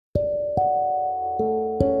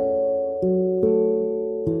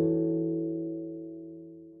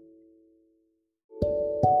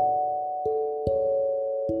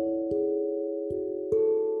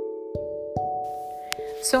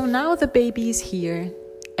So now the baby is here,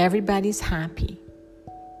 everybody's happy,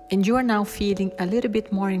 and you are now feeling a little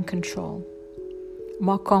bit more in control,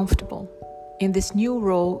 more comfortable in this new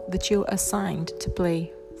role that you're assigned to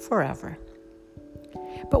play forever.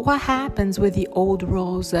 But what happens with the old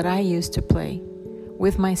roles that I used to play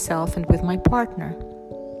with myself and with my partner?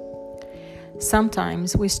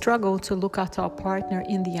 Sometimes we struggle to look at our partner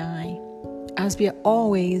in the eye, as we are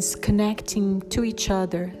always connecting to each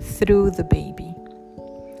other through the baby.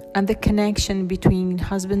 And the connection between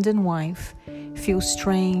husband and wife feels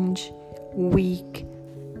strange, weak,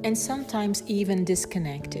 and sometimes even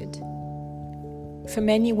disconnected. For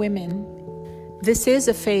many women, this is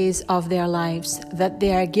a phase of their lives that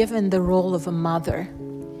they are given the role of a mother,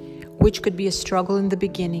 which could be a struggle in the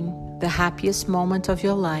beginning, the happiest moment of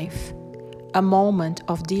your life, a moment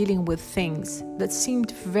of dealing with things that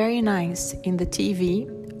seemed very nice in the TV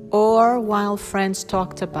or while friends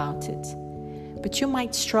talked about it. But you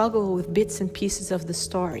might struggle with bits and pieces of the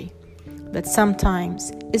story that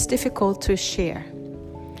sometimes is difficult to share.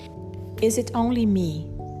 Is it only me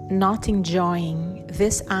not enjoying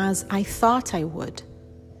this as I thought I would?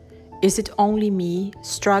 Is it only me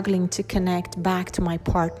struggling to connect back to my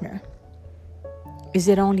partner? Is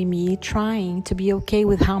it only me trying to be okay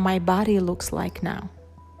with how my body looks like now?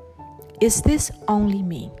 Is this only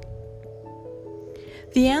me?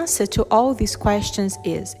 The answer to all these questions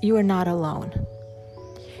is you are not alone.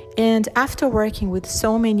 And after working with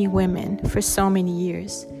so many women for so many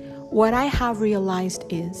years, what I have realized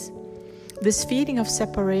is this feeling of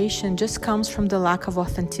separation just comes from the lack of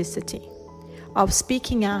authenticity, of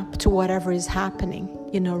speaking up to whatever is happening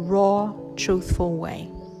in a raw, truthful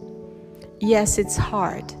way. Yes, it's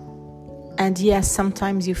hard. And yes,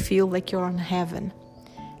 sometimes you feel like you're in heaven.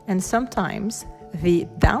 And sometimes the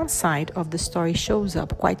downside of the story shows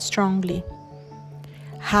up quite strongly.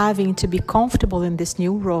 Having to be comfortable in this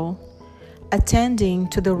new role, attending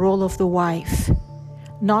to the role of the wife,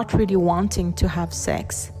 not really wanting to have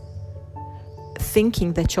sex,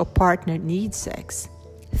 thinking that your partner needs sex,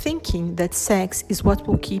 thinking that sex is what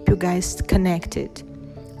will keep you guys connected,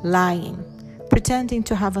 lying, pretending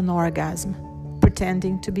to have an orgasm,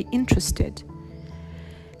 pretending to be interested.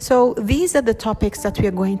 So these are the topics that we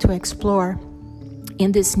are going to explore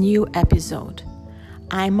in this new episode.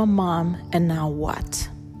 I'm a mom, and now what?